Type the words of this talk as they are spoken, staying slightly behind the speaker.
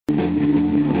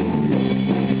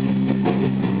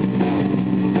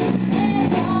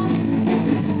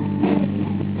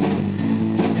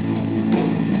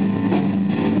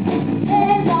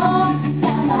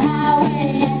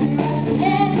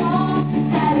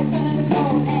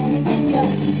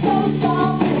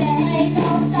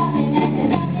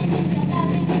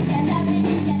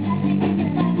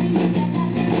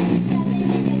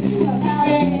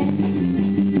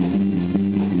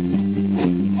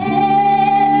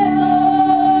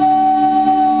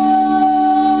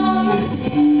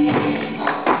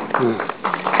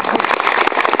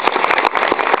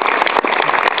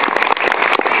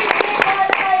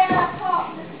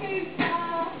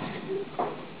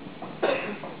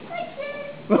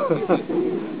Here.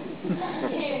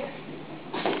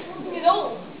 Look at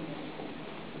all.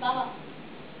 Baba.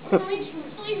 No instrument.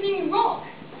 It's not even rock.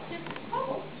 Just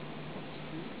bubbles.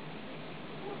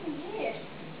 Nothing here.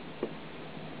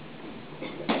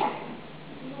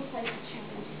 No place to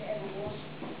challenge if it ever was.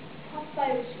 I've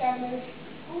failed scammers.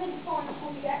 I'll never find a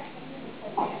hobby act. I've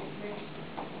never played dreams.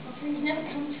 My dreams never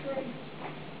come true.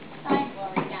 Don't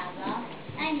worry, Gaza.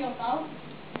 Ain't your fault.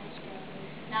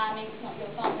 No, I mean, it's not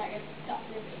your fault that you're stuck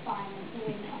with the fine and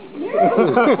doing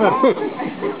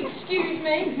Excuse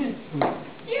me.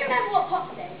 Do you remember what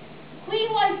Pop said?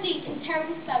 Queen woes deep in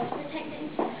terrible spells to protect the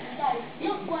innocent from those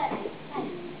not worthy of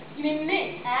fame. You mean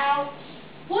me? Ouch.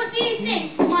 What do you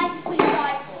think the mighty Queen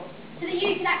died for? So that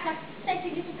you could act like a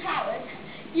pathetic little coward?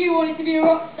 You wanted to be a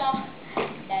rock star.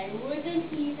 They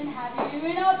wouldn't even have you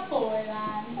in a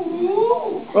boyland.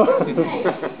 Ooh. Hey,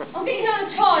 I'm getting kind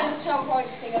of tired of the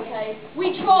self-righteous thing, okay?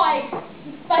 We tried.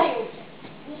 We failed.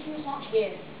 This was not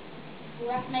here.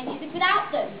 We'll have to make music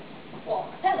without them. What?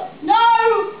 Capella? No!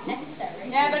 Necessary.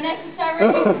 Never necessary.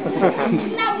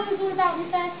 Isn't that what it was all about in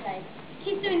the first place?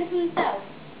 Kids doing it for themselves.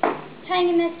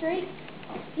 Playing in their streets,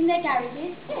 in their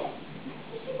garages. Yeah.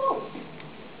 Yes, it was.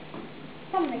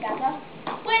 Come on, Gaza.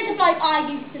 Where's the bloke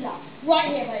I used to love? Right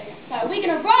here, baby. So are we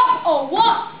going to rock or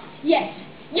what? Yes.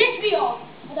 Yes, we are.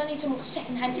 I don't need some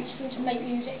second-hand instrument to make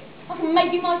music. I can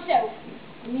make it myself.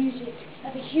 The music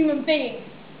of a human being.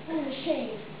 Not a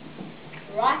machine.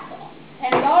 Right on.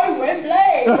 Hello,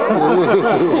 Wembley! But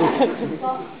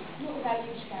not without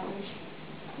you, Scourge.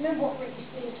 Remember what Ricky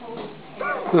Spears told us?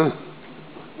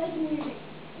 Making music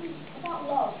is about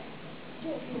love. Do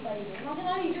it for your baby. And I can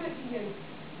only do it for you.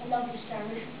 I love you,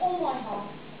 Scourge. All my heart.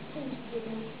 Please forgive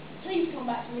me. Please come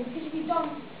back to me, because if you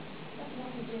don't, nothing I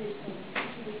can do is good.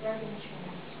 You'll be very much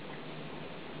chance.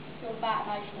 Talk about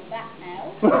emotional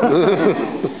blackmail.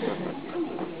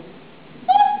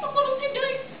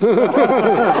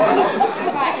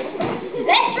 Right,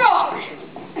 let's rock!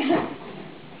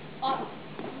 I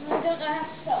don't know how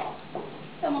to start.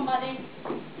 Come on, buddy.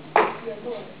 You're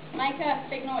good. Make a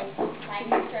big noise. Playing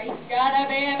the street. Gonna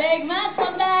be a big man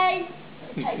someday.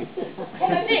 Hey,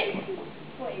 come a bit.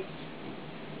 Please.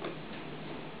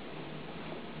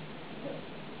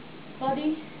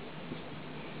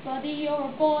 Buddy, you're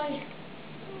a boy.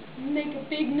 Make a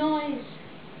big noise.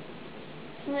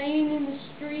 Playing in the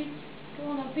street.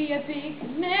 Gonna be a big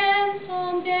man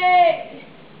someday.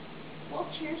 Well,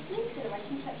 cheers, please, so that I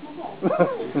can touch my blood.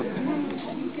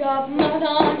 You got mud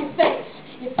on your face,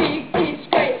 you big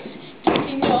disgrace,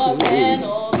 kicking your man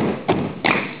off.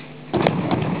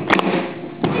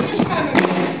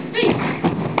 Beat,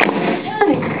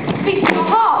 turning, beat so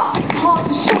hard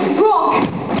to solid rock.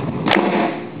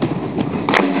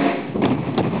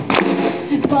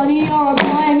 Buddy, you're a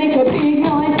boy, make a big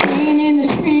noise, playing in the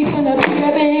street, gonna be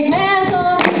a big man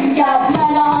someday. You got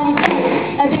mud on your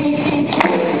face, a big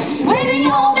disgrace, waving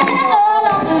your man all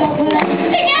over the place.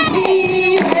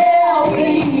 We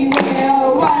will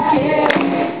rock you.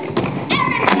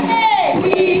 Everybody!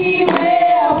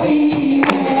 We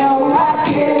will rock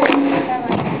you.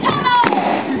 Come on!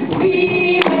 We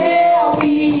will rock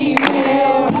you.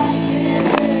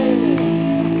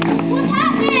 What's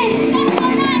happening? What's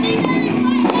going on? These are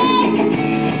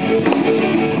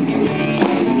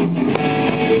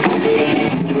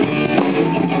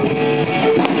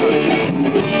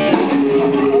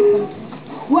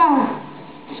Wow!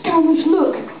 Scoundrels,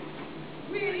 look!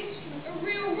 Real instrument, a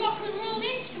real rock and roll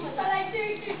instrument that they do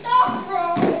stuff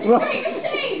from! It's great to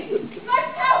see! The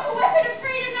most powerful weapon of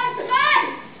freedom known to man!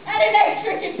 An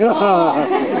electric guitar!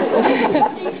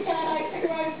 These electric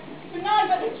ropes, for none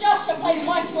but the just shall play the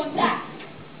mighty one's act.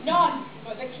 None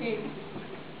but the king.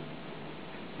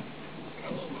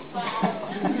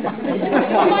 Wow.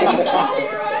 Am I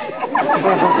started right?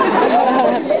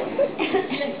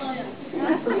 Yes, I am.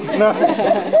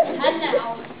 And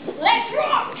now, let's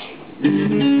rock!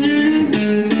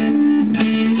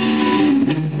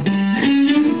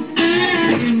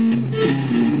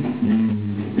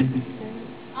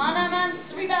 Anna man,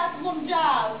 3 bats, 1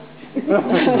 jazz. That's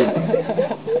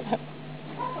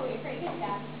already pretty good,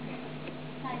 Dad.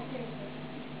 Nice, seriously.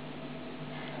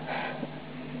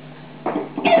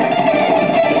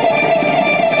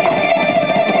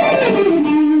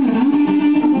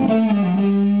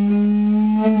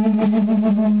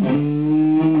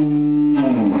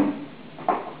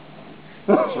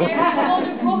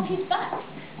 The rock is back.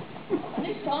 And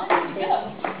this time it's a girl.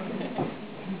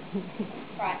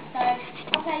 Right, so,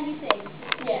 okay, you sing.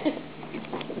 Yeah.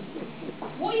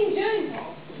 What are you doing,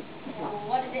 Bob? Well,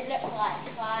 what does it look like?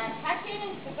 Like hacking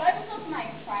into the global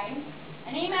submarine frame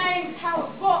and emailing the power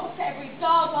of rock to every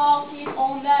gargoyle kid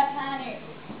on their planet.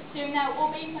 Soon they'll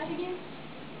all be much again.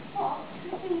 What?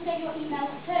 Can you get your email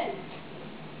too?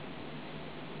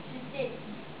 Just did.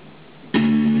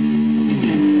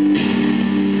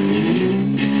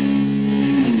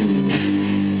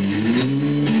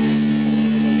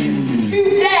 Who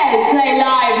dares play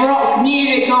live rock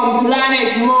music on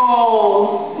Planet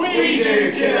Mall? We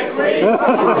do, Killer Queen!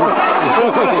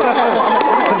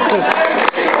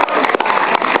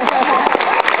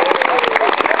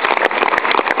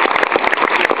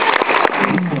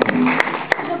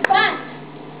 The band!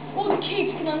 All the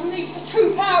kids can unleash the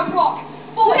true power of rock!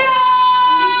 Boys!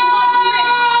 Release the mighty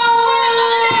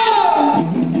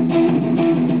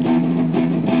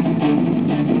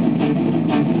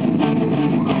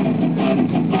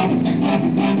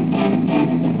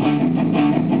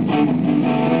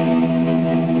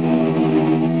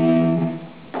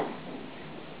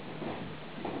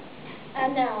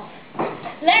And now,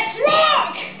 let's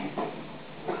rock!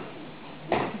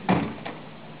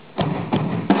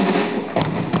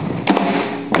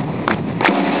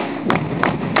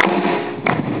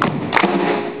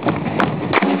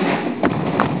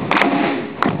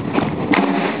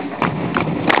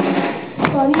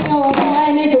 Funny how I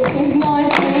find it, don't think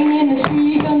nice thing in the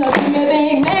street, gonna be a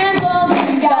big man, so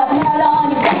you got blood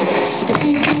on your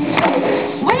face,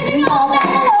 winning all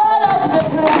that all over the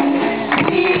place.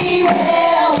 We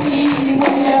will